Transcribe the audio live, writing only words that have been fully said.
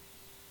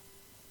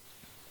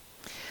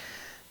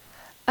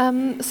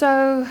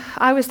So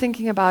I was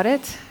thinking about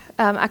it.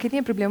 Ek het nie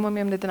 'n probleem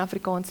om dit in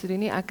Afrikaans te doen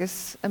nie. Ek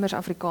is immers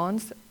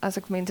Afrikaans. As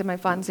ek mense my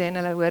van sê en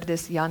hulle hoor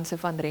dis Janse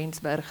van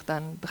Rensburg,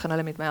 dan begin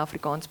hulle met my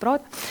Afrikaans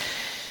praat.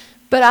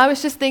 But I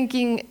was just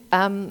thinking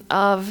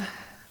of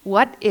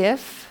what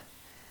if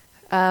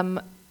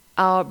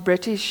our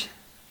British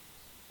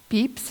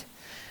peeps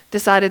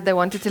decided they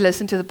wanted to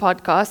listen to the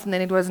podcast and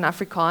then it was in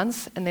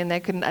Afrikaans and then they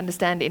couldn't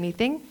understand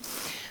anything.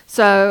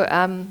 So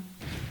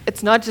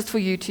it's not just for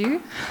you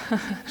two.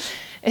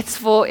 It's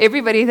for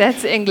everybody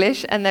that's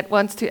English and that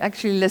wants to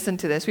actually listen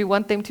to this. We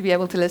want them to be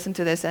able to listen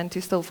to this and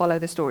to still follow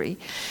the story.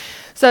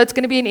 So it's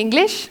going to be in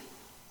English.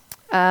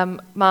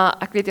 Maar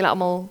ek weet julle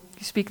almal,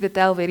 you speak the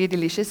tale very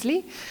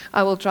deliciously.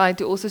 I will try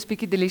to also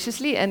speak it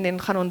deliciously and then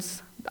gaan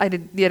ons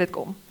uit dit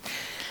kom.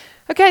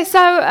 Okay,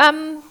 so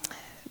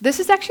this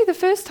is actually the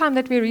first time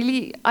that we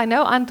really, I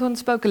know Anton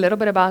spoke a little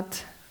bit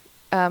about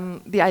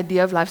the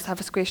idea of life's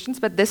toughest questions,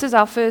 but this is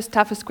our first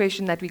toughest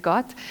question that we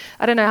got.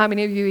 I don't know how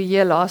many of you were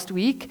here last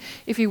week.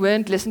 If you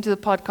weren't, listen to the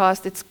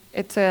podcast.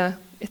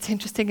 It's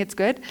interesting. It's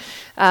good.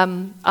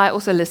 I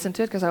also listened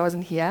to it because I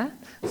wasn't here,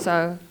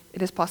 so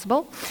it is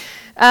possible.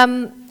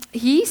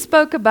 He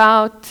spoke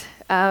about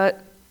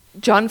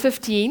John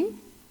 15,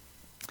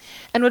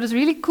 and what was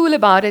really cool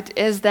about it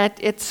is that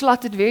it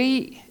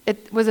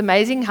was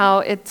amazing how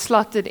it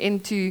slotted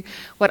into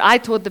what I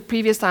taught the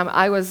previous time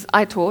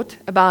I taught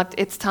about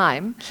It's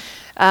Time,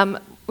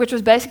 which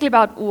was basically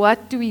about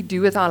what do we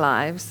do with our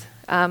lives.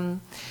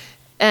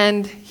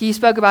 And he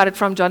spoke about it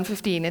from John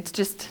 15. It's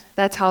just,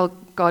 that's how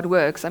God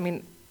works. I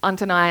mean,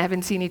 Anton and I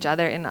haven't seen each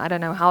other in I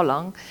don't know how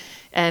long.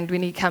 And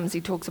when he comes,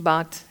 he talks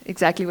about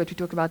exactly what we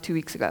talked about 2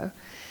 weeks ago.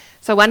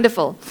 So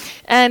wonderful.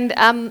 And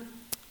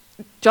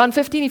John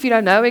 15, if you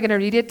don't know, we're going to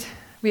read it.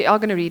 We are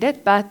going to read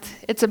it, but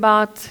it's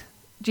about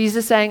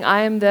Jesus saying,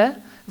 I am the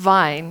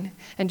vine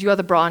and you are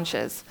the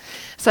branches.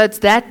 So it's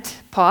that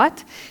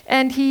part.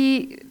 And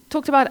he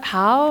talked about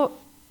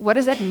what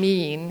does that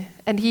mean?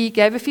 And he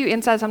gave a few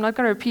insights. I'm not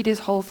going to repeat his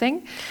whole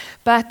thing,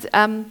 but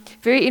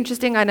very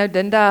interesting. I know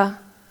Dinda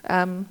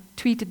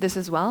tweeted this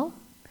as well,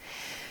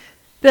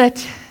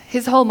 that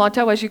his whole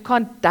motto was you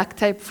can't duct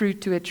tape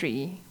fruit to a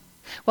tree.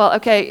 Well,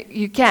 okay,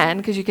 you can,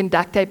 because you can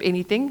duct tape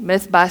anything.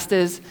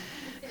 Mythbusters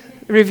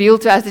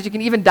revealed to us that you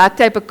can even duct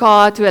tape a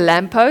car to a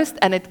lamppost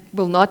and it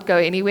will not go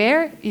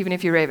anywhere, even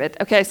if you rev it.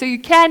 Okay, so you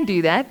can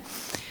do that.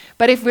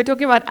 But if we're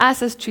talking about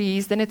us as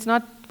trees, then it's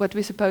not what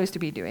we're supposed to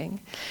be doing.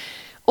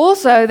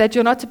 Also, that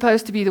you're not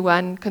supposed to be the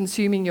one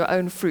consuming your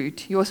own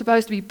fruit. You're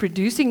supposed to be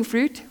producing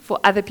fruit for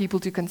other people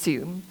to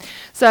consume.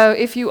 So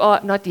if you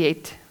are, not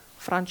yet,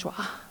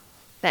 Francois,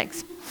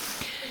 thanks.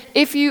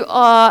 If you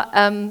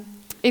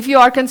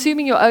are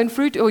consuming your own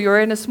fruit, or you're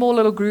in a small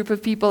little group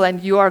of people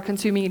and you are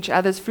consuming each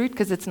other's fruit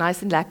because it's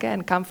nice and lekker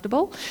and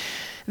comfortable,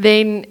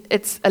 then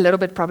it's a little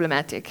bit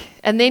problematic.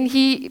 And then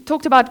he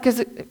talked about,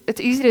 because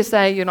it's easy to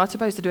say you're not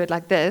supposed to do it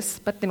like this,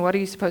 but then what are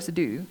you supposed to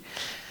do?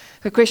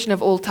 The question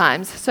of all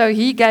times. So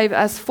he gave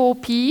us 4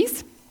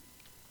 P's.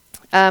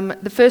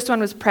 The first one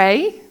was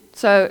pray.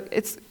 So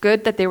it's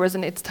good that there was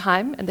an It's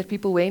Time and that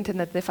people went and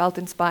that they felt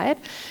inspired.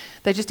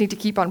 They just need to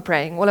keep on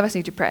praying. All of us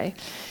need to pray.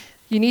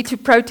 You need to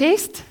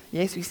protest.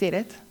 Yes, we said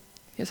it.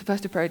 You're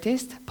supposed to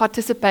protest.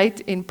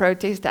 Participate in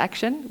protest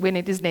action when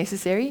it is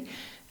necessary.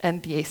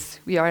 And yes,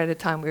 we are at a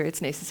time where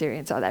it's necessary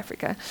in South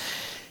Africa.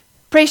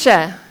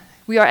 Pressure.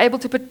 We are able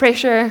to put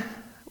pressure,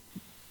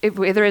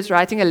 whether it's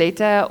writing a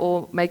letter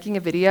or making a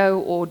video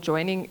or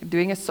doing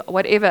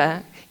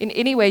whatever. In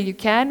any way you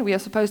can, we are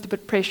supposed to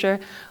put pressure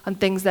on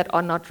things that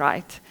are not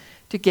right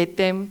to get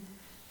them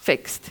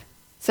fixed.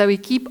 So we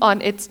keep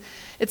on. It's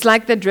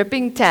like the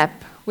dripping tap,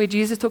 where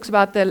Jesus talks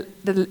about the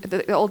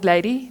old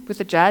lady with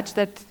the judge,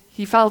 that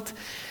he felt,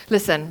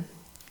 listen,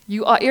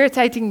 you are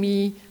irritating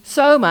me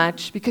so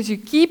much because you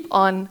keep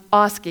on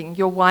asking.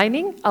 You're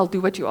whining, I'll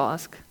do what you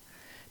ask.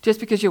 Just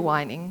because you're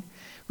whining.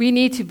 We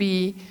need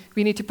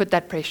to put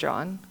that pressure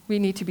on. We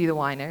need to be the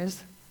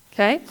whiners.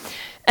 Okay?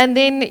 And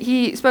then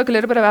he spoke a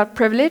little bit about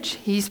privilege.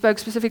 He spoke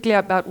specifically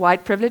about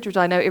white privilege, which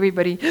I know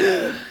everybody,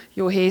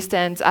 your hair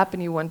stands up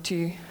and you want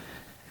to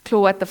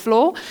claw at the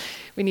floor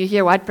when you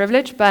hear white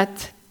privilege,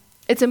 but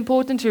it's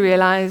important to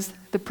realize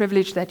the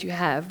privilege that you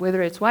have,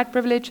 whether it's white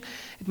privilege,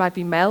 it might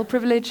be male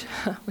privilege,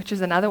 which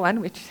is another one,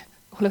 which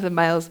all of the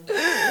males,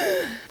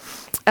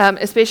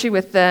 especially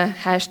with the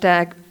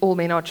hashtag all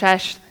men are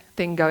trash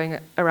thing going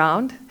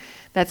around.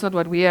 That's not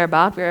what we are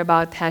about. We're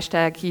about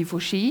hashtag he for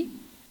she.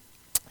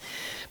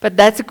 But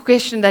that's a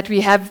question that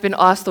we have been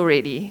asked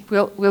already.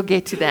 We'll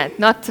get to that.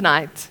 Not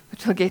tonight,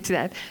 but we'll get to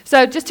that.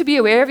 So just to be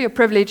aware of your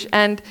privilege,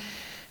 and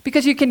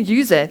because you can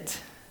use it.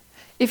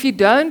 If you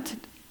don't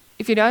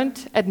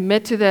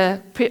admit to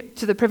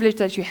the privilege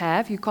that you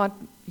have, you can't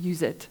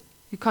use it.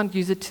 You can't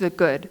use it to the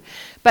good.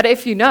 But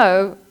if you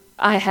know,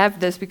 I have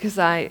this because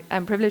I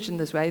am privileged in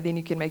this way, then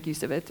you can make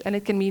use of it, and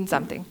it can mean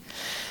something.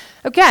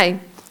 Okay.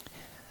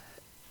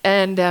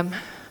 And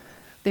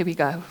there we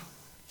go.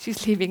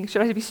 She's leaving.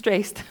 Should I be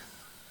stressed?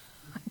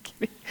 I'm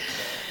kidding.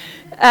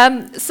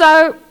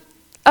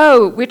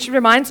 Which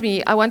reminds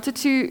me, I wanted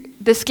to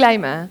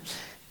disclaimer.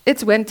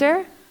 It's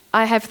winter.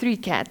 I have 3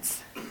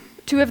 cats.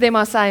 2 of them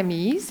are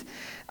Siamese.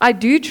 I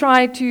do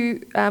try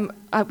to,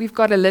 we've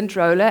got a lint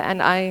roller,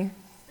 and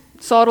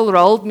Sorrel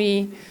rolled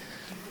me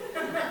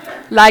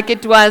like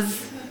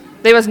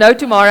there was no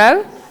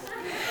tomorrow.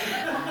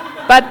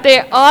 But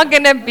there are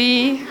going to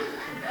be,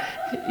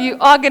 you're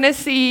going to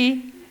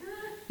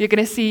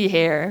see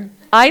hair.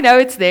 I know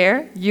it's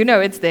there. You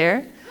know it's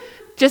there.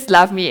 Just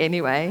love me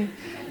anyway.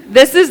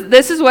 This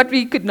is what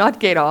we could not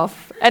get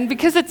off. And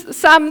because it's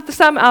some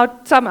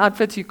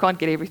outfits you can't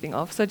get everything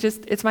off. So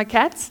it's my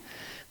cats.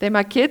 They're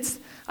my kids.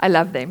 I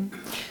love them.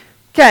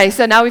 Okay,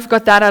 so now we've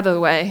got that out of the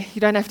way.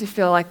 You don't have to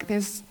feel like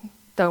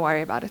don't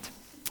worry about it.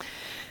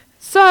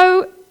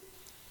 So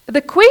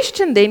the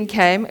question then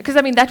came, because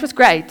that was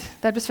great.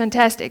 That was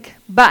fantastic.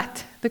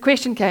 But the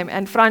question came,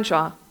 and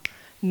Francois,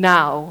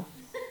 now.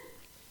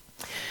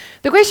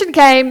 The question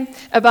came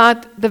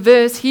about the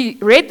verse. He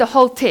read the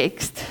whole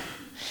text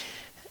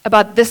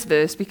about this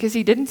verse because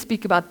he didn't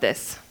speak about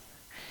this.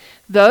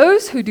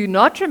 Those who do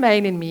not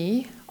remain in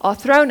me are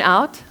thrown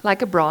out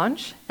like a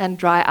branch and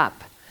dry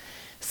up.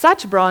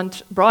 Such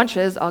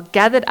branches are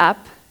gathered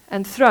up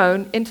and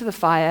thrown into the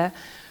fire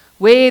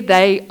where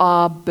they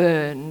are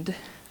burned.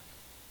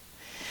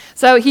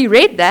 So he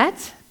read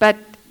that, but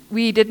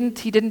he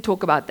didn't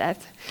talk about that.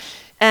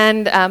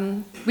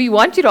 And we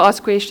want you to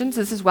ask questions.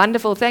 This is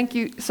wonderful. Thank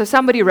you. So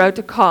somebody wrote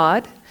a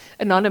card,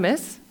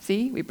 anonymous.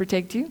 See, we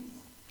protect you.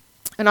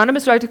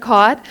 Anonymous wrote a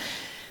card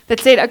that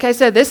said, okay,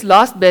 so this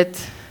last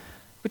bit,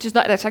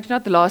 that's actually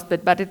not the last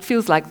bit, but it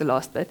feels like the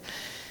last bit.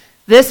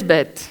 This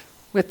bit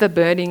with the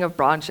burning of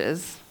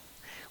branches.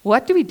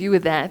 What do we do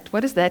with that?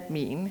 What does that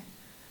mean?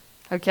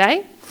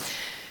 Okay?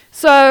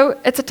 So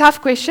it's a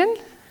tough question,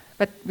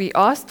 but we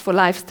asked for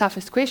life's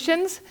toughest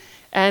questions.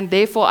 And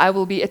therefore, I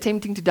will be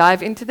attempting to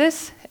dive into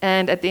this.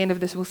 And at the end of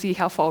this, we'll see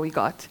how far we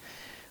got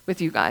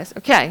with you guys.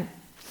 Okay.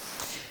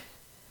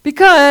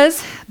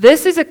 Because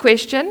this is a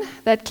question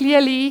that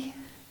clearly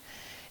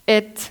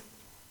it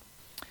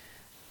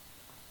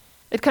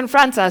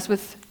confronts us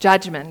with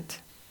judgment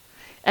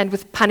and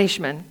with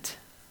punishment,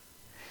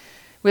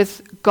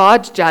 with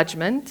God's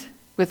judgment,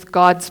 with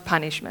God's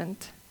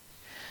punishment.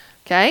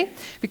 Okay?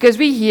 Because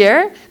we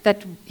hear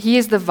that He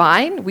is the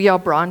vine, we are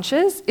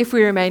branches. If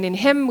we remain in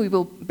Him, we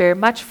will bear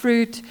much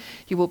fruit.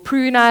 He will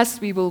prune us.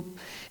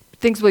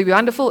 Things will be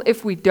wonderful.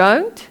 If we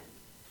don't,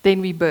 then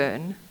we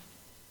burn.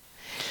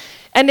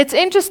 And it's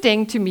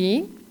interesting to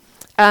me,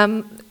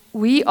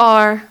 we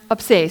are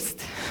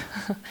obsessed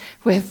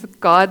with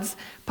God's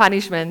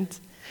punishment,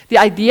 the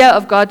idea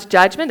of God's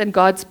judgment and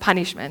God's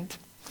punishment.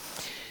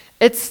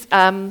 I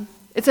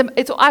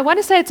want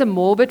to say it's a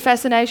morbid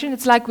fascination.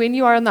 It's like when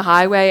you are on the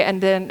highway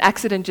and an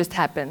accident just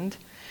happened.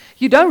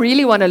 You don't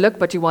really want to look,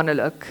 but you want to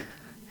look.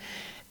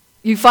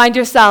 You find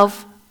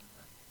yourself,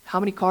 how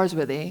many cars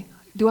were there?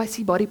 Do I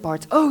see body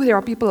parts? Oh, there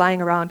are people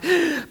lying around.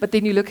 But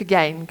then you look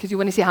again because you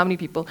want to see how many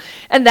people.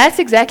 And that's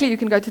exactly, you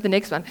can go to the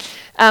next one.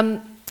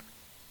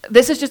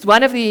 This is just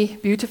one of the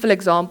beautiful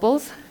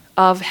examples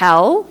of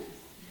hell.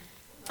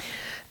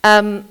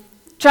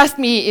 Trust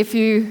me, if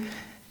you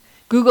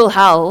Google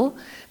hell,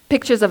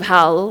 pictures of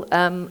hell,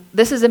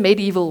 this is a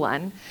medieval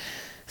one.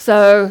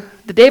 So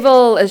the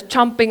devil is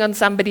chomping on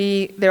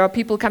somebody. There are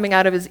people coming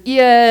out of his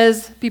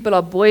ears. People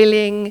are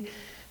boiling.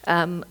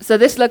 So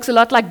this looks a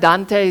lot like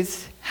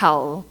Dante's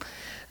hell.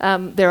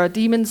 There are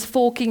demons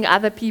forking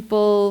other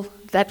people.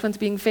 That one's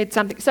being fed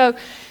something. So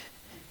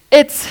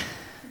it's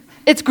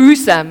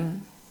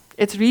gruesome.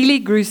 It's really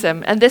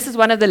gruesome. And this is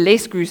one of the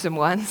less gruesome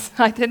ones.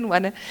 I didn't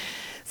want to,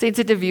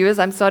 sensitive viewers,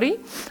 I'm sorry.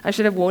 I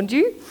should have warned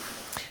you.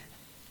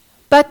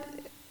 But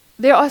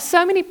there are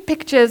so many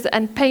pictures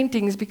and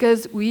paintings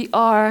because we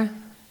are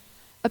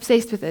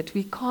obsessed with it.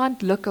 We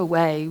can't look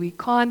away. We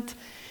can't.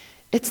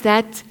 It's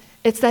that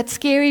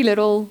scary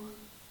little.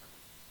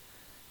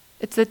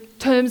 It's the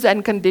terms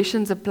and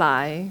conditions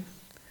apply.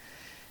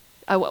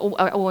 I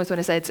always want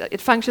to say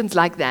it functions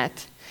like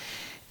that.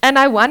 And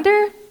I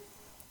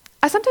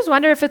sometimes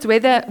wonder if it's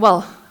whether,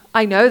 well,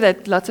 I know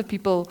that lots of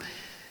people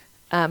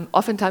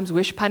oftentimes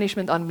wish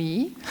punishment on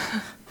me.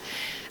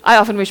 I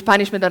often wish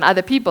punishment on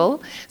other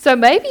people. So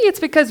maybe it's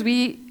because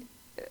we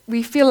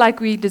feel like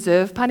we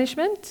deserve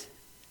punishment,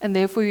 and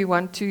therefore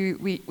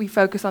we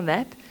focus on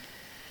that.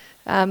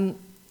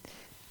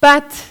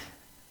 But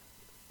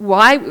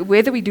why,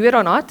 whether we do it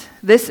or not,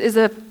 this is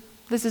a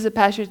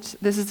passage,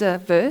 this is a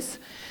verse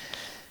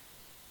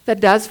that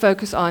does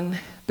focus on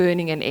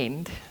burning an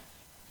end.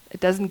 It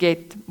doesn't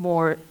get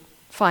more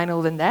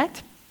final than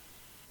that.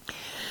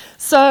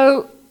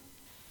 So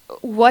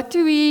how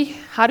do we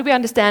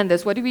understand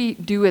this? What do we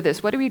do with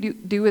this? What do we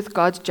do with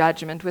God's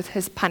judgment, with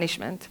His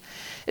punishment?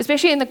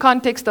 Especially in the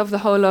context of the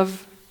whole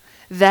of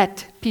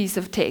that piece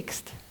of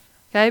text.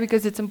 Okay,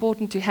 because it's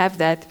important to have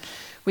that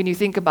when you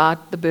think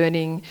about the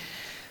burning,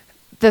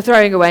 the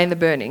throwing away and the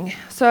burning.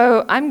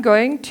 So I'm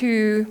going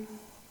to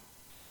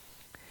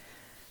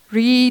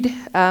read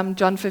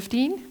John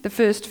 15, the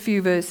first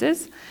few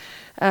verses.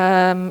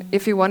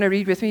 If you want to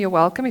read with me, you're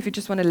welcome. If you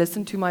just want to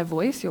listen to my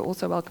voice, you're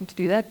also welcome to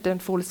do that.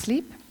 Don't fall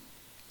asleep.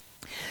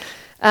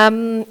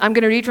 I'm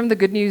going to read from the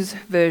Good News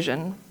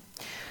version.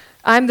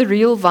 I'm the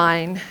real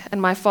vine,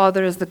 and my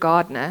Father is the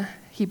gardener.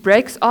 He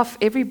breaks off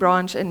every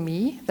branch in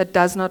me that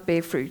does not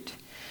bear fruit,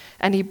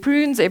 and he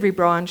prunes every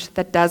branch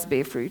that does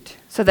bear fruit,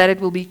 so that it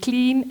will be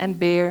clean and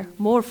bear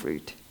more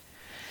fruit.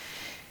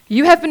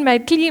 You have been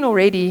made clean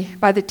already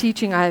by the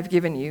teaching I have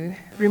given you.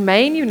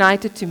 Remain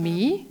united to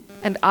me,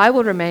 and I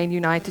will remain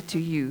united to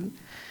you.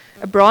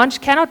 A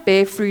branch cannot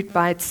bear fruit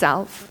by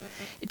itself.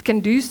 It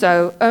can do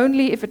so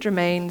only if it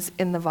remains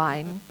in the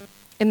vine.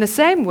 In the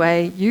same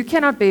way, you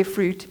cannot bear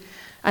fruit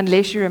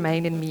unless you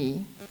remain in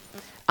me.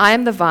 I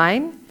am the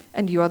vine,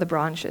 and you are the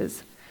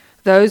branches.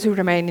 Those who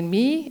remain in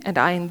me, and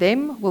I in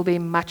them, will bear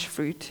much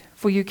fruit,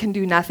 for you can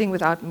do nothing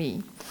without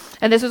me.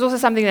 And this was also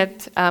something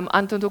that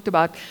Anton talked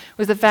about,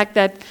 was the fact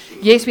that,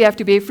 yes, we have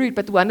to bear fruit,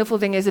 but the wonderful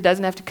thing is it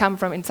doesn't have to come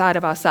from inside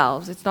of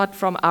ourselves. It's not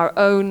from our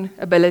own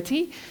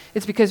ability.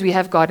 It's because we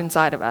have God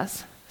inside of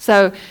us.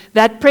 So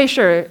that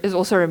pressure is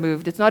also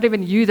removed. It's not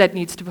even you that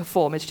needs to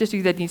perform. It's just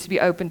you that needs to be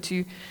open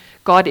to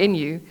God in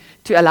you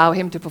to allow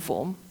him to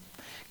perform.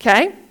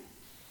 Okay?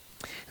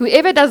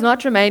 Whoever does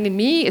not remain in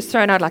me is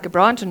thrown out like a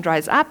branch and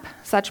dries up.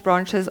 Such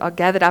branches are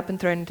gathered up and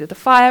thrown into the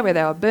fire where they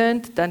are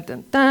burnt. Dun,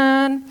 dun,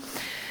 dun.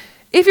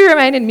 If you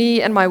remain in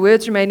me and my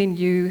words remain in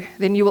you,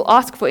 then you will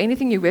ask for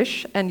anything you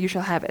wish and you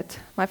shall have it.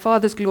 My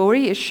Father's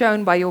glory is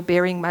shown by your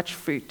bearing much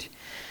fruit.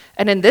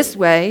 And in this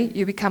way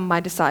you become my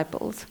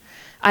disciples.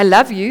 I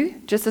love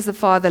you just as the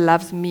Father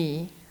loves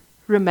me.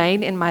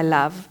 Remain in my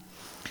love.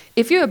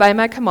 If you obey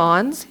my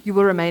commands, you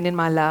will remain in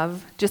my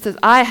love, just as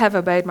I have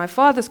obeyed my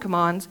Father's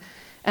commands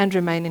and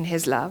remain in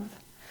his love.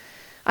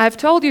 I have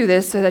told you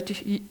this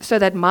so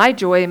that my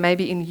joy may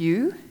be in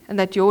you and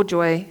that your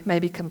joy may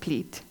be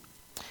complete.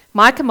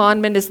 My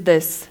commandment is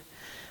this: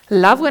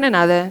 love one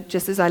another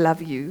just as I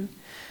love you.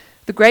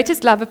 The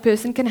greatest love a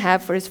person can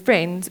have for his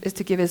friends is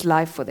to give his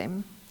life for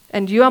them.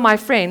 And you are my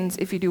friends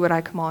if you do what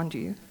I command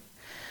you.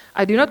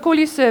 I do not call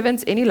you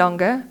servants any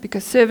longer,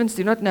 because servants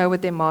do not know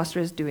what their master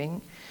is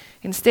doing.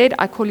 Instead,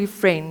 I call you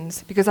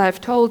friends, because I have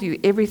told you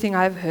everything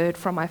I have heard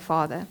from my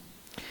Father.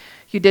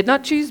 You did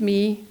not choose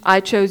me,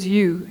 I chose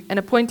you, and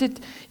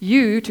appointed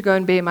you to go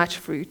and bear much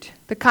fruit,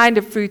 the kind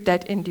of fruit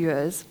that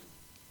endures.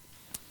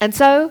 And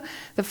so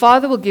the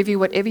Father will give you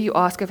whatever you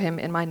ask of him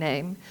in my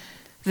name.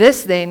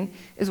 This, then,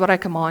 is what I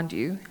command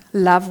you: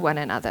 love one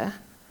another.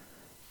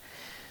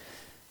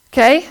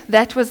 Okay,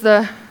 that was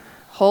the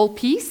whole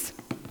piece.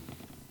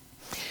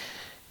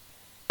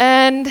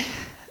 And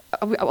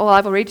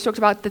I've already talked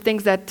about the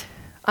things that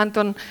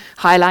Anton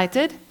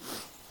highlighted.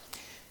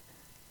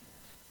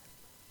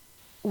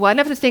 One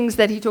of the things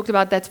that he talked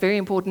about that's very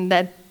important,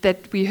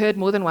 that we heard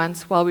more than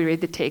once while we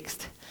read the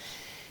text,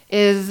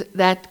 is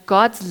that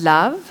God's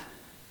love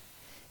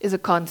is a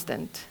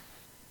constant.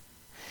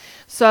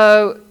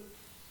 So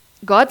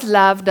God's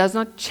love does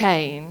not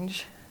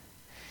change.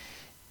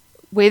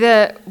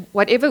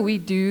 Whatever we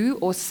do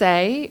or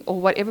say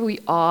or whatever we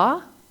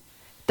are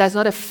does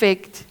not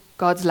affect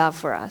God's love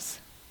for us.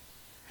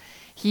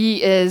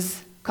 He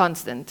is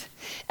constant.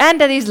 And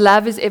that his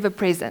love is ever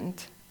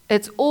present.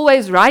 It's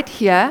always right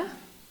here.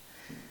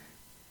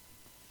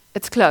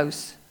 It's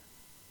close.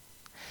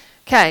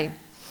 Okay.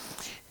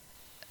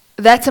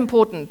 That's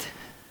important.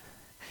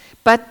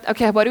 But,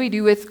 okay, what do we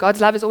do with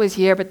God's love is always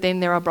here, but then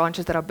there are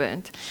branches that are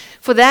burnt?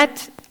 For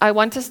that, I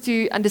want us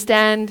to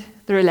understand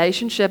the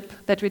relationship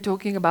that we're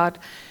talking about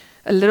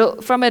a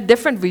little from a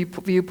different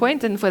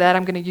viewpoint, and for that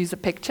I'm going to use a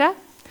picture.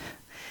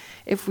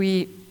 If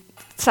we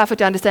suffer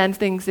to understand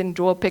things, then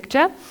draw a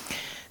picture.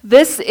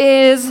 This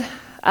is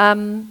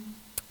a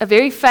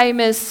very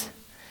famous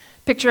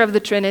picture of the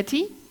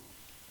Trinity.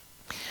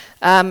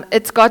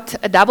 It's got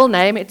a double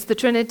name. It's the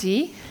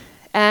Trinity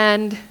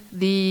and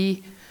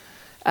the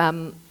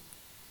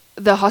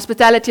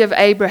Hospitality of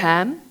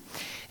Abraham.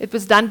 It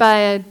was done by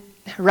a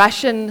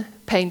Russian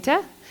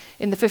painter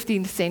in the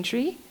 15th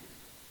century,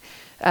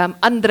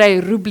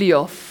 Andrei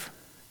Rublev.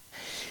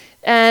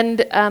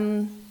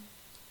 And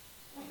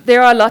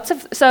there are lots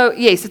of, so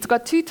yes, it's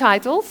got two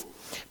titles,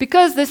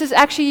 because this is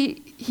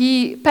actually,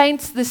 he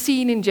paints the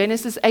scene in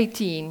Genesis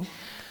 18,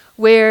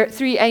 where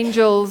three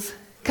angels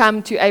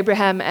come to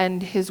Abraham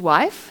and his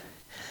wife,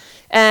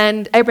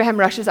 and Abraham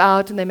rushes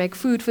out and they make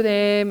food for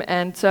them,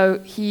 and so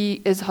he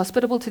is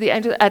hospitable to the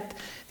angels at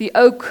the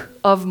Oak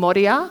of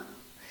Moriah.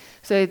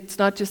 So it's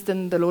not just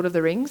in The Lord of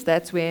the Rings,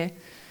 that's where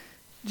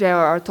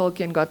J.R.R.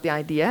 Tolkien got the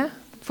idea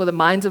for the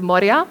Mines of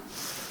Moriah.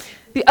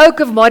 The Oak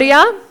of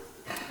Moriah,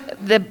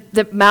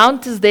 the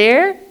mount is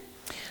there,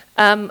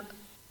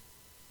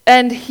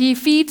 and he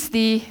feeds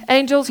the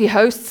angels, he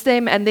hosts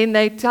them, and then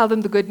they tell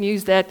them the good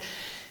news that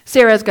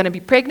Sarah is going to be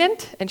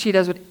pregnant, and she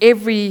does what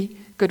every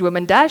good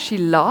woman does. She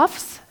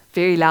laughs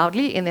very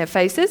loudly in their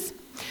faces.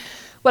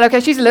 Well, okay,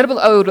 she's a little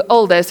bit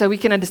older, so we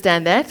can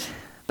understand that,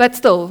 but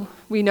still,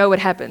 we know what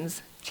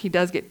happens. She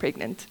does get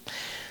pregnant.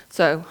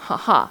 So,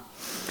 haha.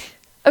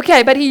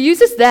 Okay, but he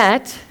uses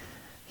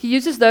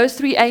those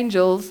three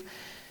angels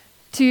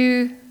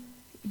to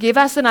give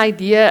us an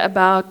idea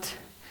about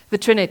the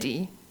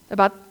Trinity,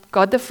 about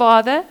God the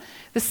Father,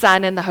 the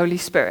Son, and the Holy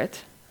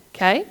Spirit.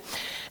 Okay?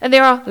 And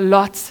there are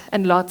lots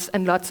and lots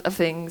and lots of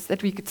things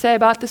that we could say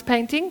about this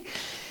painting.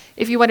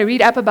 If you want to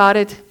read up about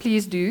it,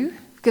 please do,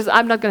 because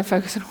I'm not going to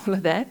focus on all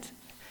of that.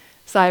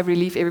 Sigh of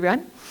relief,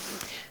 everyone.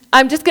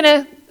 I'm just going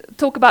to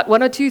talk about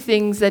one or two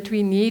things that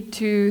we need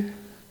to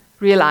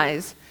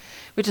realize,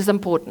 which is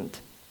important.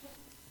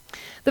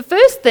 The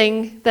first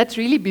thing that's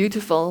really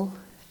beautiful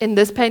in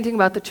this painting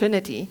about the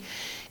Trinity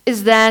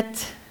is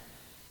that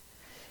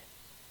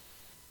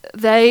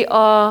they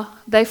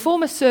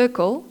form a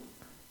circle,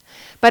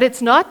 but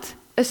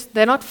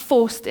they're not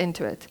forced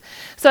into it.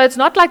 So it's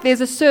not like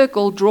there's a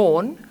circle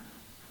drawn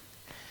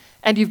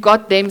and you've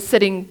got them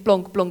sitting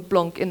plonk, plonk,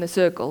 plonk in the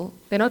circle.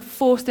 They're not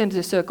forced into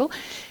the circle.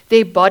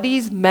 Their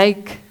bodies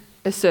make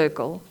a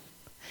circle.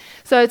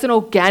 So it's an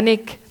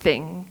organic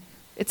thing.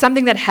 It's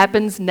something that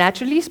happens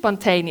naturally,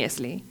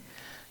 spontaneously.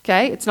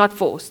 Okay? It's not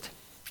forced.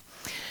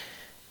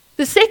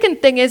 The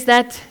second thing is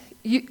that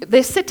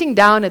they're sitting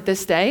down at this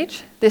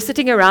stage. They're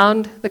sitting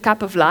around the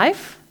cup of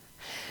life,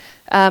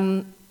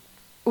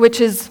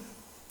 which is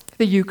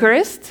the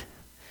Eucharist,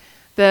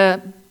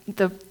 the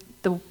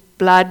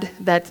blood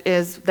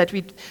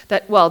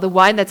the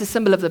wine that's a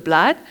symbol of the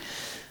blood.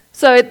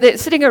 So they're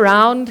sitting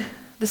around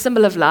the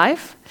symbol of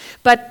life,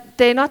 but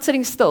they're not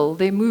sitting still.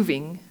 They're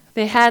moving.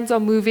 Their hands are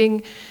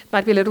moving. It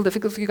might be a little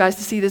difficult for you guys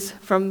to see this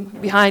from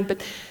behind,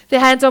 but their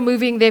hands are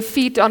moving. Their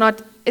feet are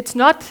not. It's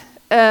not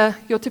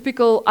your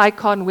typical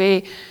icon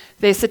where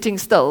they're sitting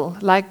still,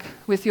 like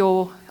with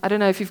your. I don't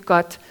know if you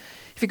go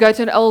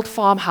to an old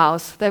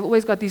farmhouse, they've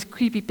always got these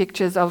creepy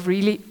pictures of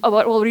really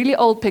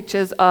old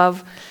pictures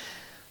of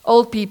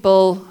old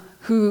people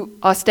who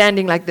are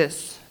standing like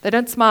this. They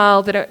don't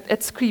smile.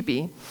 It's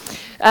creepy.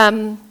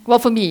 Well,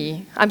 for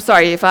me, I'm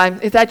sorry if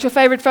that's your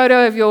favorite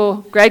photo of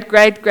your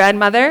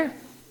great-great-grandmother.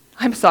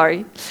 I'm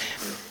sorry.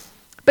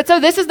 But so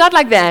this is not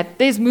like that.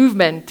 There's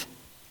movement.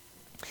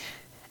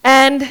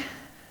 And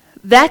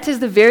that is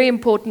the very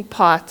important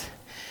part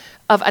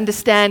of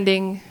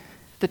understanding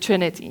the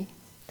Trinity.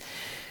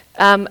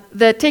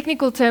 The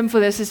technical term for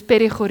this is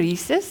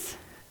perichoresis,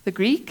 the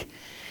Greek,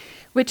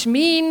 which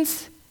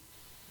means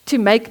to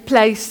make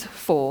place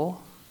for.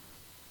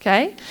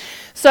 Okay?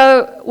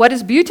 So what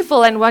is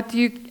beautiful and what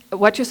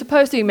you're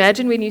supposed to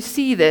imagine when you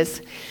see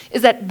this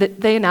is that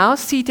they're now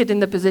seated in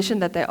the position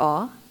that they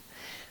are,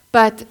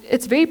 but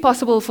it's very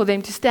possible for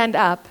them to stand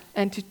up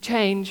and to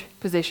change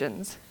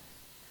positions.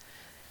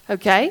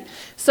 Okay?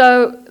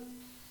 So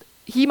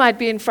he might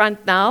be in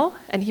front now,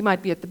 and he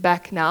might be at the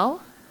back now,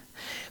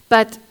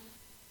 but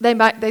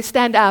they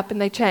stand up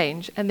and they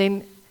change, and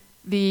then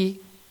the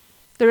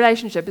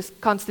relationship is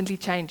constantly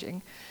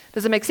changing.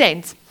 Does it make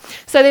sense?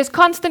 So there's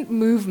constant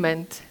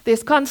movement.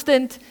 There's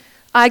constant,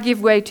 I give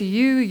way to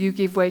you, you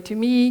give way to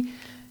me,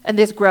 and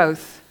there's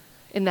growth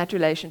in that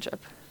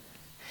relationship.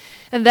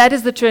 And that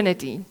is the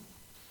Trinity.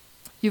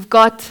 You've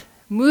got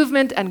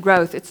movement and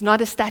growth. It's not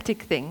a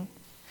static thing.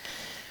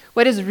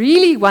 What is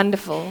really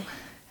wonderful,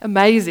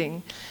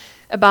 amazing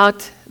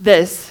about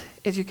this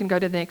is, you can go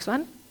to the next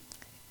one.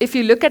 If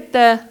you look at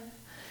the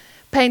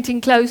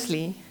painting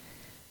closely,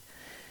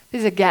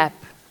 there's a gap.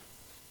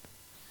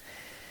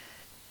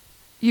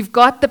 You've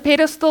got the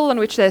pedestal on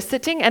which they're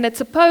sitting, and it's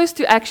supposed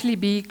to actually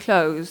be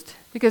closed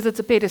because it's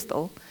a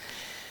pedestal.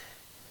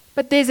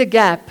 But there's a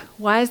gap.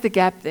 Why is the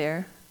gap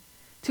there?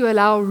 To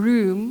allow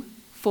room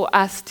for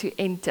us to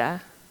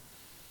enter.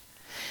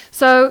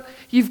 So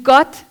you've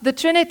got the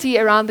Trinity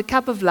around the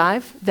cup of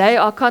life. They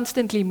are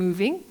constantly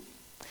moving,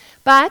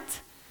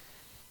 but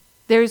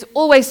there is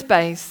always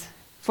space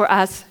for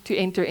us to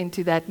enter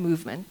into that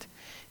movement,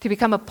 to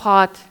become a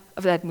part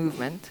of that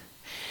movement.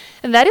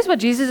 And that is what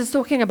Jesus is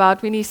talking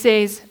about when he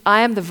says,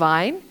 I am the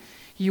vine,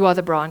 you are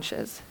the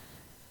branches.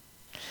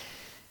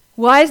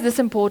 Why is this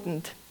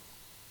important?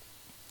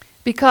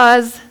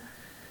 Because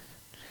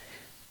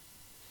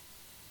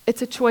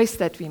it's a choice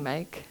that we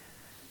make.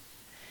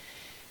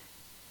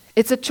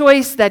 It's a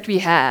choice that we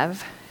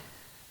have.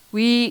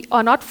 We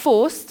are not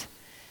forced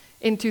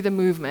into the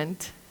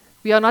movement.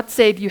 We are not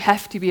said, you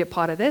have to be a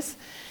part of this.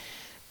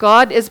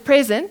 God is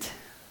present.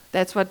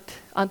 That's what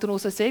Anton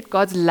also said.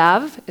 God's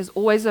love is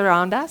always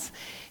around us.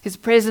 His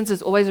presence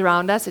is always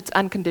around us. It's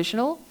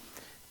unconditional.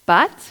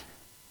 But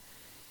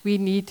we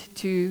need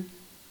to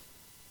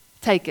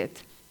take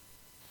it.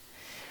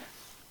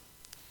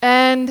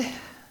 And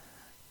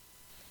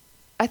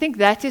I think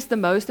that is the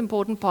most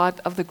important part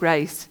of the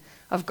grace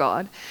of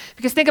God.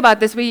 Because think about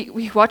this.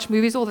 We watch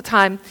movies all the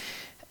time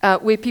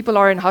where people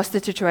are in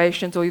hostage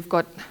situations, or you've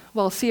got,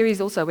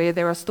 series also where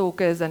there are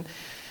stalkers, and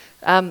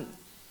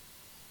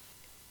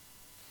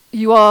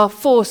you are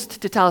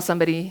forced to tell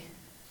somebody,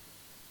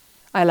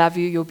 I love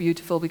you, you're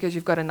beautiful, because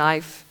you've got a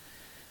knife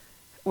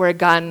or a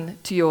gun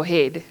to your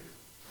head.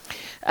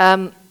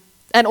 And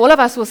all of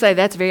us will say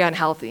that's very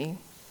unhealthy.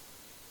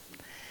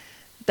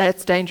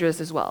 That's dangerous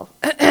as well.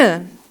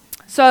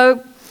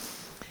 So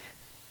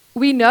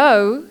we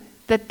know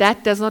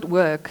that does not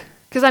work.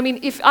 Because,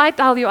 if I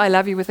tell you I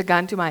love you with a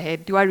gun to my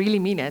head, do I really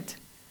mean it?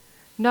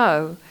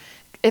 No.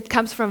 It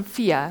comes from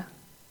fear.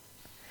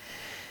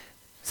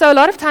 So a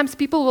lot of times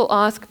people will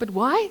ask, but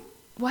why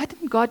why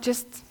didn't God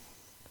just,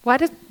 why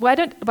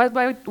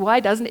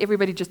doesn't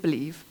everybody just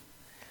believe?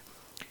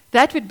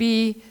 That would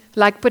be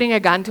like putting a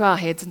gun to our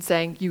heads and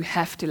saying, you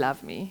have to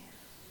love me.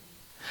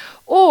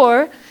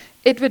 Or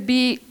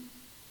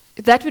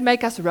that would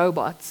make us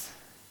robots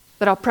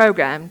that are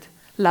programmed,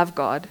 love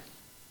God.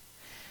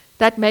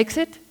 That makes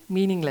it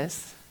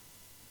meaningless.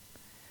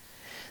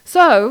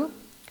 So,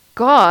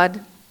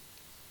 God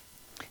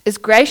is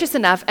gracious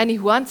enough and He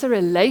wants a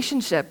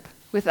relationship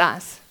with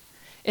us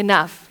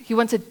enough. He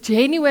wants a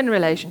genuine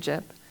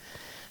relationship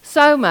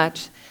so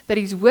much that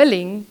He's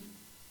willing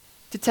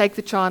to take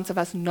the chance of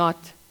us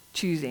not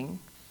choosing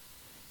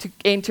to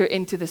enter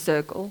into the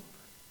circle,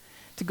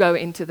 to go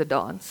into the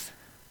dance.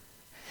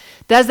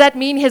 Does that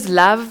mean His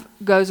love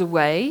goes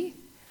away?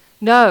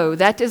 No,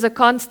 that is a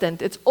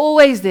constant. It's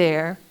always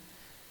there.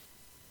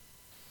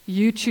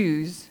 You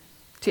choose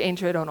to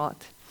enter it or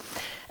not.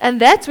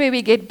 And that's where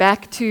we get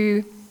back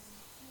to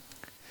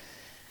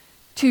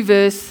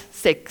verse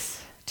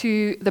 6,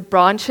 to the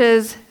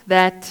branches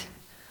that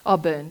are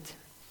burnt.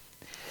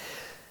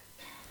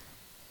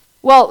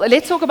 Well,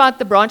 let's talk about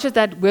the branches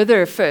that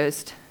wither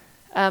first.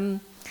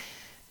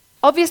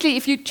 Obviously,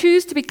 if you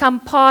choose to become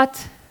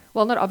part,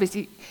 well, not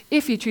obviously,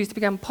 if you choose to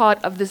become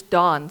part of this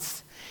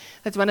dance,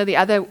 that's one of the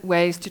other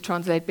ways to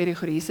translate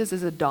perichoresis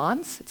is a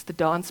dance. It's the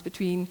dance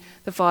between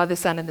the Father,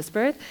 Son, and the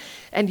Spirit.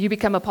 And you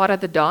become a part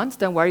of the dance.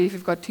 Don't worry if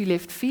you've got 2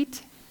 left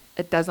feet.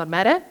 It does not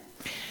matter.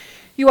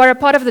 You are a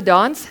part of the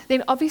dance.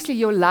 Then obviously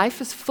your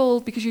life is full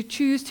because you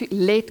choose to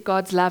let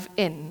God's love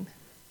in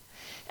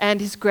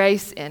and His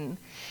grace in.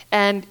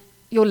 And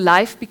your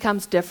life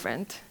becomes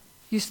different.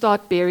 You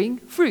start bearing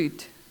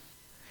fruit.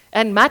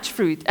 And much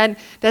fruit. And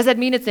does that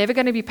mean it's never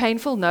going to be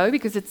painful? No,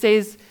 because it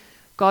says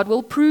God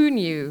will prune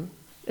you.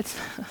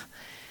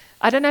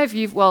 I don't know if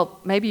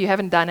maybe you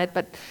haven't done it,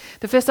 but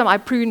the first time I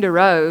pruned a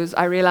rose,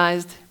 I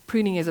realized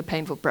pruning is a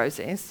painful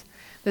process.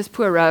 This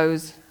poor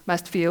rose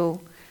must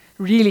feel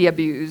really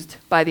abused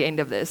by the end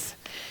of this,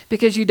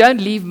 because you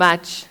don't leave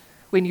much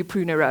when you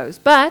prune a rose,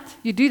 but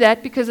you do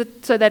that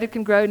so that it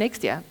can grow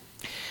next year.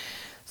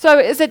 So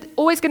is it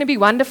always going to be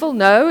wonderful?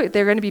 No,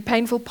 there are going to be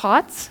painful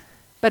parts,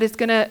 but it's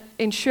going to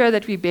ensure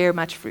that we bear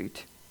much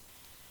fruit.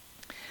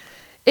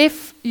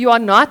 If you are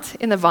not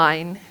in the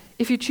vine,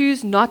 if you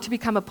choose not to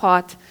become a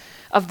part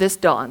of this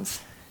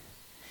dance,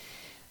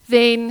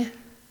 then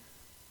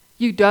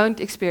you don't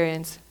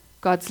experience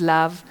God's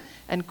love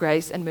and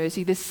grace and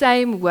mercy the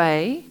same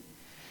way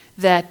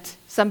that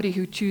somebody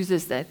who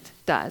chooses that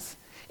does.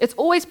 It's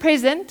always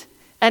present,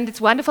 and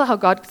it's wonderful how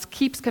God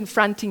keeps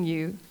confronting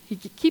you. He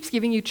keeps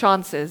giving you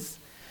chances.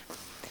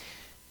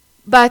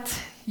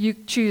 But you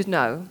choose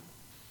no.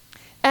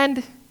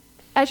 And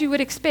as you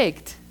would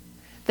expect,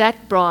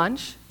 that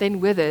branch then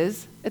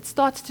withers. It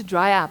starts to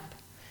dry up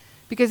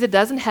because it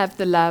doesn't have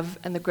the love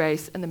and the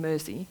grace and the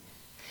mercy.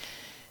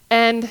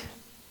 And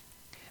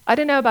I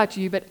don't know about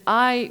you, but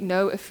I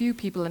know a few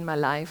people in my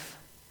life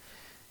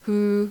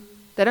who,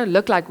 they don't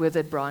look like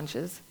withered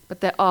branches,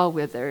 but they are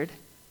withered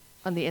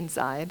on the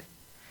inside.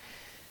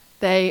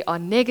 They are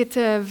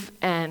negative,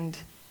 and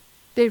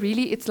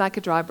it's like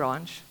a dry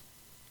branch.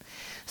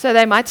 So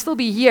they might still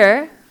be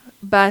here,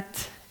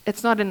 but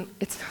it's not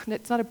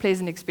a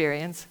pleasant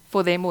experience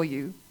for them or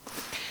you.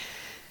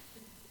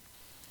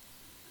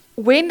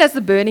 When does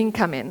the burning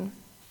come in?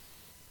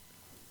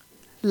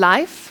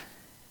 Life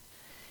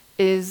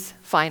is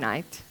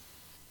finite.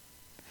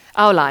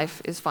 Our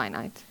life is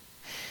finite.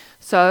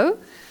 So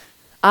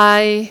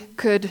I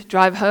could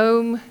drive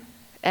home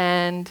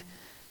and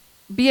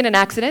be in an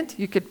accident.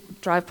 You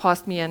could drive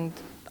past me and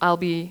I'll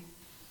be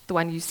the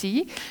one you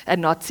see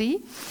and not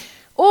see.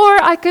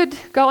 Or I could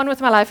go on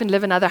with my life and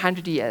live another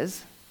 100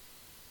 years.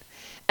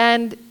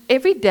 And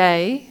every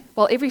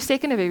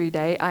second of every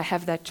day, I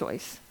have that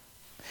choice.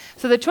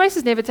 So the choice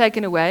is never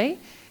taken away.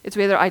 It's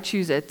whether I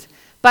choose it.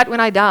 But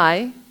when I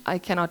die, I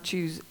cannot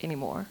choose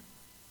anymore.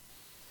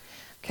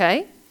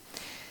 Okay?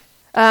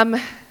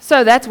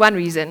 So that's one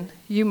reason.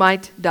 You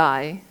might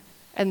die,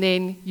 and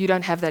then you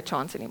don't have that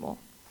chance anymore.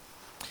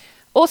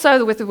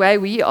 Also, with the way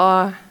we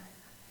are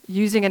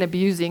using and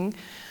abusing,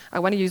 I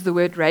want to use the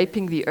word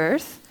raping the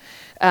earth,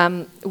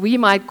 we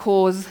might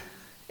cause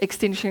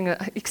extinction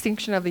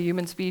of the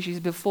human species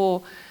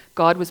before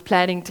God was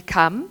planning to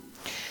come.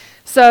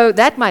 So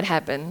that might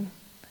happen.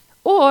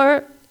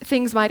 Or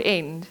things might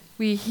end.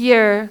 We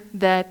hear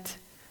that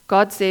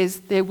God says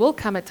there will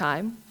come a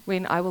time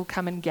when I will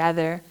come and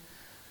gather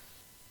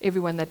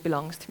everyone that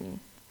belongs to me.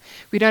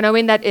 We don't know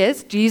when that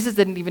is. Jesus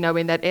didn't even know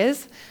when that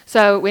is.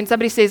 So when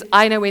somebody says,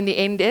 I know when the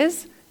end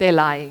is, they're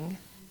lying.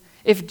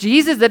 If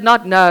Jesus did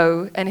not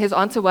know, and his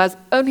answer was,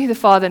 only the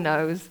Father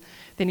knows,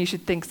 then you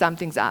should think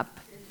something's up.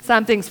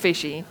 Something's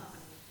fishy.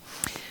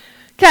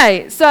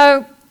 Okay,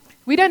 so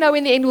we don't know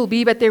when the end will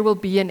be, but there will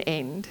be an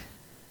end.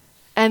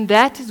 And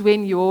that is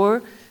when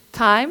your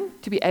time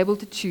to be able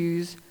to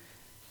choose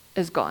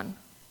is gone.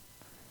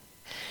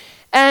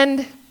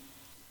 And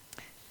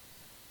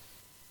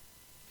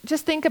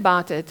just think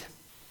about it,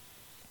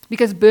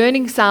 because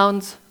burning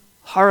sounds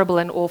horrible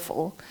and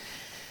awful.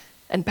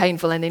 and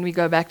painful, and then we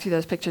go back to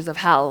those pictures of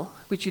hell,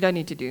 which you don't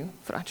need to do,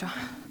 Francois.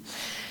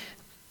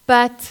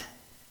 But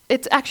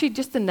it's actually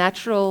just a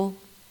natural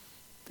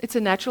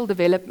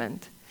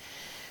development.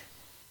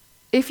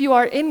 If you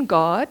are in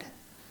God,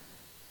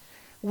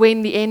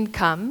 when the end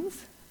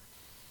comes,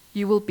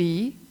 you will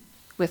be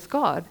with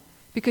God,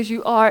 because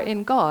you are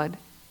in God.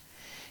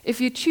 If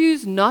you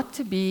choose not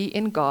to be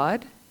in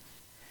God,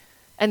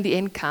 and the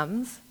end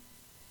comes,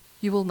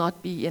 you will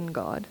not be in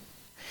God.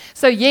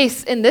 So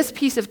yes, in this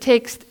piece of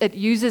text, it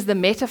uses the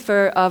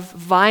metaphor of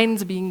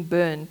vines being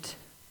burnt.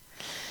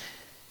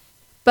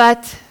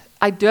 But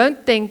I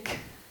don't think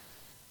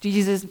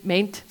Jesus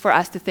meant for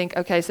us to think,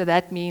 okay, so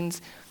that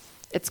means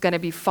it's going to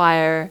be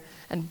fire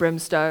and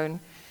brimstone.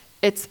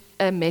 It's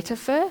a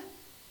metaphor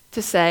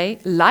to say,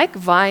 like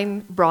vine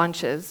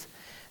branches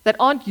that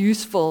aren't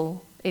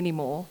useful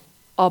anymore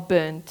are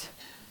burnt.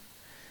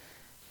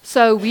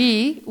 So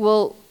we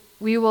will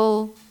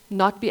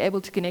not be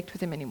able to connect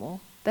with him anymore.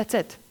 That's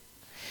it.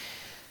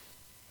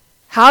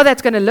 How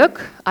that's going to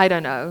look, I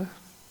don't know.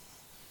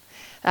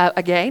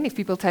 Again, if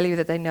people tell you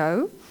that they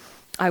know,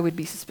 I would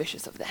be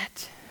suspicious of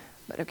that.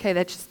 But okay,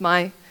 that's just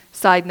my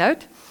side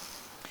note.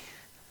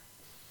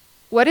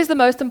 What is the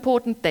most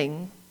important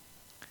thing?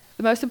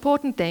 The most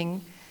important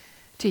thing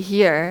to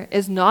hear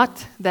is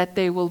not that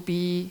there will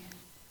be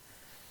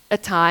a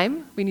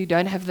time when you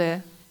don't have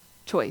the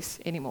choice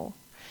anymore.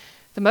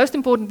 The most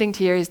important thing to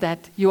hear is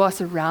that you are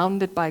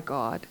surrounded by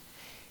God.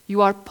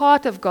 You are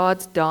part of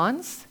God's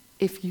dance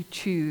if you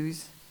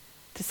choose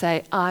to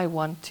say, I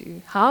want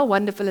to. How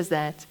wonderful is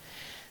that?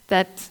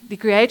 That the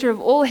creator of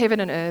all heaven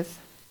and earth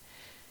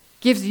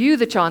gives you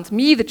the chance,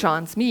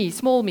 me,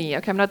 small me.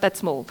 Okay, I'm not that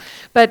small.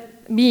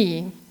 But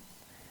me,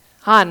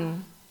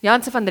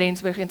 Janse van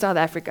Rensburg in South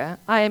Africa,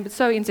 I am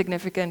so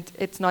insignificant,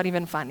 it's not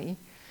even funny.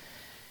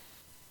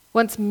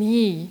 Wants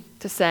me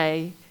to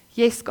say,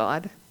 yes,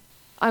 God,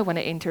 I want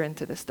to enter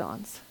into this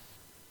dance.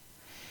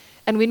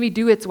 And when we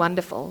do, it's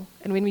wonderful.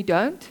 And when we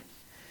don't,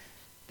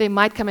 there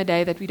might come a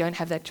day that we don't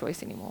have that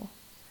choice anymore.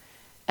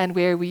 And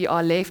where we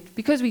are left,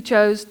 because we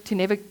chose to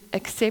never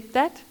accept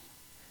that,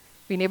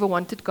 we never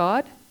wanted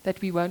God,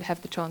 that we won't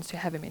have the chance to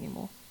have him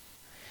anymore.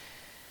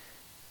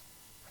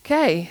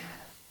 Okay,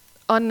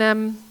 on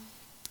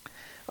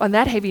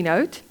that heavy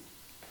note,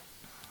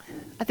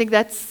 I think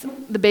that's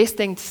the best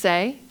thing to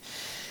say.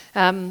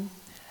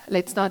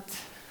 Let's not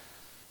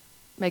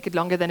make it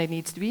longer than it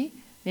needs to be.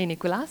 Nee,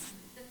 Nicolas.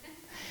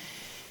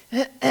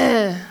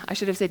 I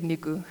should have said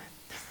Niku.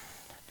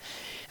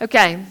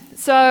 Okay,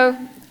 so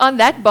on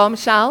that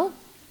bombshell,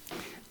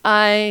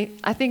 I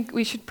think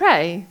we should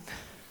pray.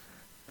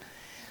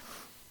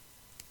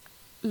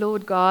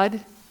 Lord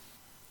God,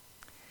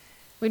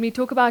 when we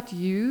talk about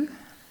you,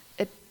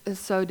 it is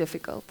so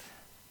difficult.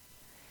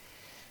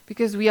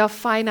 Because we are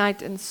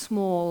finite and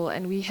small,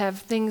 and we have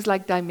things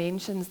like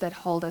dimensions that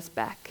hold us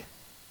back.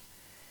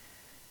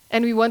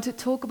 And we want to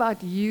talk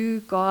about you,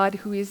 God,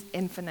 who is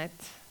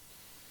infinite,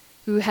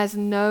 who has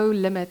no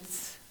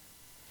limits.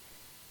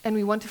 And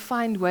we want to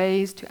find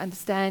ways to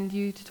understand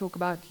you, to talk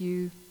about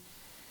you.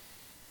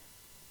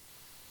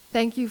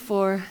 Thank you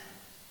for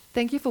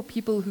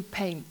people who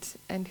paint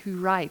and who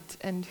write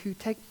and who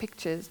take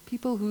pictures,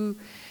 people who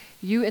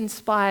you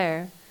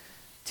inspire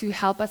to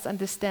help us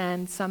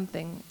understand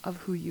something of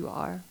who you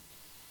are.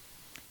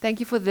 Thank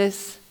you for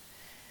this.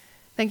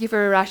 Thank you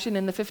for a Russian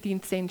in the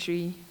 15th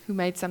century who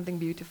made something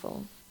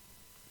beautiful.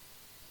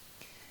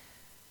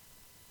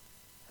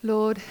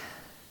 Lord,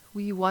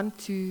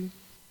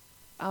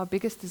 our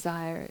biggest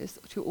desire is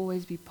to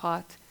always be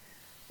part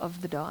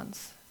of the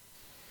dance,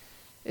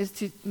 is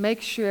to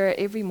make sure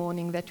every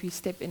morning that we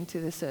step into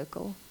the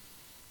circle.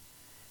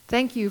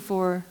 Thank you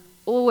for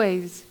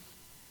always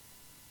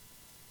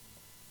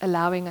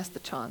allowing us the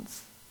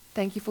chance.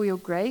 Thank you for your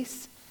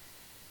grace,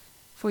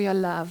 for your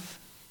love.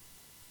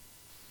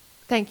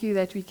 Thank you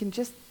that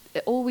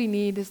all we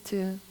need is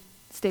to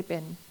step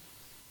in.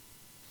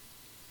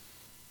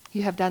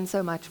 You have done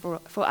so much for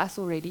us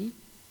already.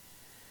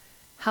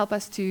 Help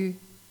us to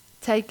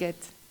take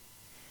it,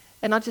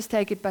 and not just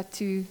take it, but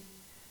to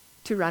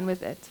run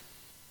with it,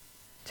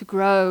 to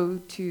grow,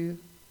 to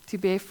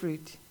bear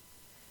fruit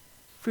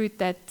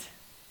that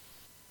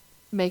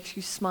makes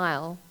you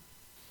smile,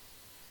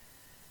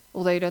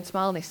 although you don't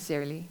smile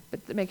necessarily,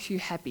 but that makes you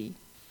happy.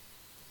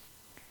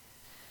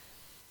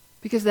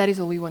 Because that is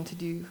all we want to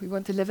do. We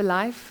want to live a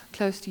life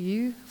close to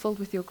you, filled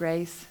with your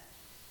grace,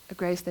 a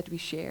grace that we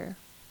share.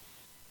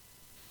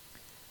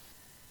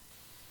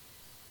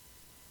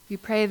 We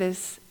pray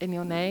this in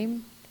your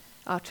name,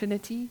 our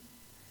Trinity,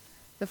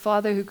 the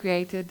Father who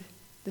created,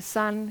 the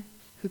Son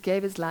who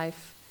gave his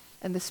life,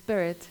 and the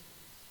Spirit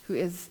who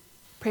is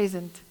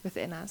present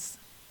within us,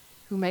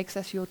 who makes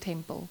us your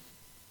temple.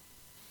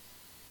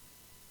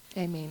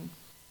 Amen.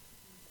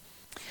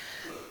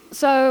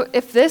 So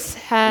if this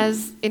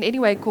has in any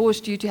way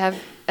caused you to have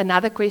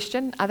other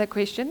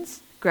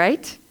questions,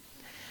 great.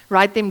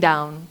 Write them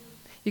down.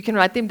 You can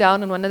write them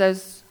down on one of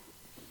those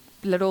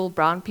little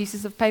brown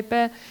pieces of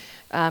paper.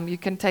 You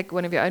can take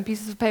one of your own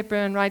pieces of paper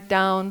and write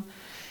down.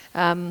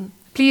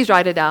 Please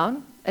write it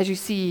down. As you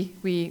see,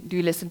 we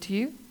do listen to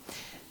you.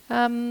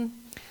 And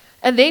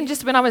then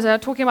just when I was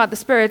talking about the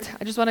Spirit,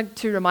 I just wanted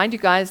to remind you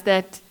guys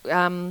that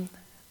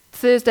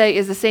Thursday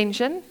is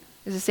Ascension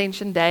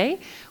Day,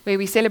 where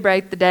we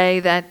celebrate the day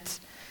that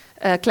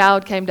a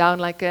cloud came down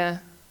like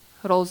a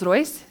Rolls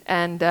Royce,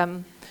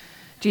 and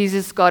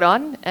Jesus got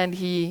on and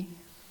he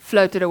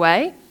floated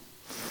away.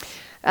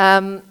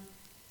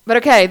 But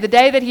okay, the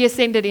day that he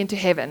ascended into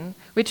heaven,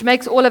 which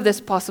makes all of this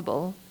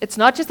possible. It's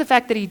not just the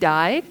fact that he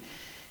died,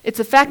 it's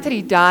the fact that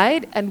he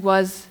died and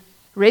was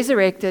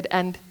resurrected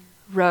and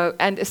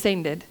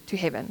ascended to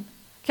heaven.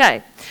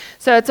 Okay,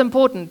 so it's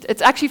important.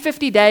 It's actually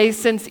 50 days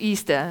since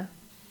Easter.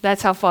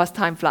 That's how fast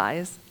time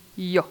flies.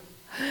 Yo.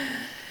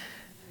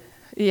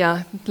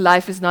 Yeah,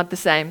 life is not the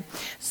same.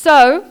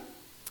 So,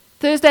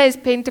 Thursday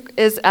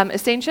is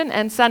Ascension,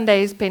 and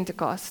Sunday is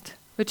Pentecost,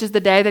 which is the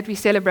day that we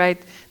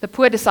celebrate the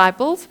poor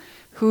disciples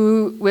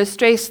who were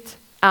stressed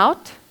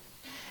out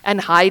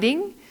and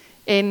hiding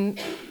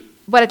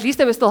well, at least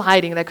they were still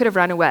hiding. They could have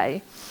run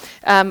away.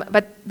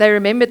 But they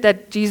remembered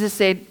that Jesus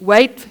said,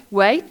 wait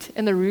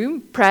in the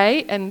room,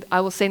 pray, and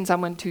I will send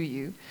someone to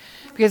you.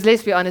 Because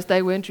let's be honest,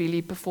 they weren't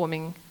really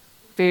performing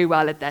very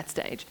well at that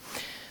stage.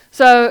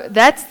 So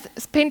that's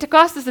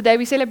Pentecost is the day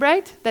we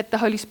celebrate, that the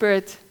Holy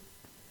Spirit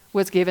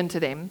was given to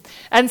them.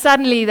 And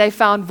suddenly they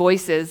found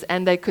voices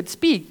and they could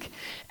speak.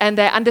 And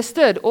they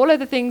understood all of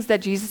the things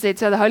that Jesus said.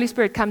 So the Holy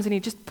Spirit comes and he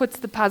just puts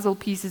the puzzle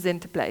pieces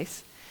into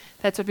place.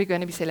 That's what we're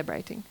going to be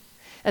celebrating.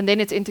 And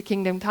then it's into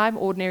kingdom time,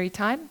 ordinary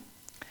time.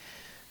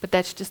 But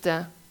that's just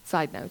a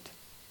side note.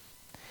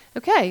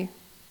 Okay,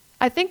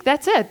 I think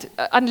that's it.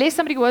 Unless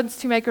somebody wants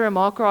to make a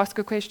remark or ask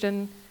a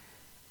question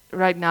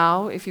right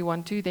now, if you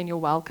want to, then you're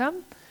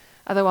welcome.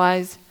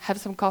 Otherwise, have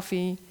some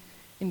coffee,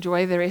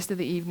 enjoy the rest of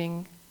the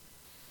evening.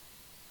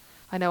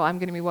 I know I'm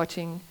going to be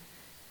watching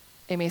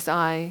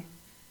MSI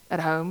at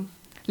home.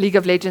 League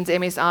of Legends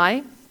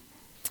MSI.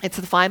 It's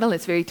the final,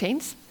 it's very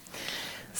tense.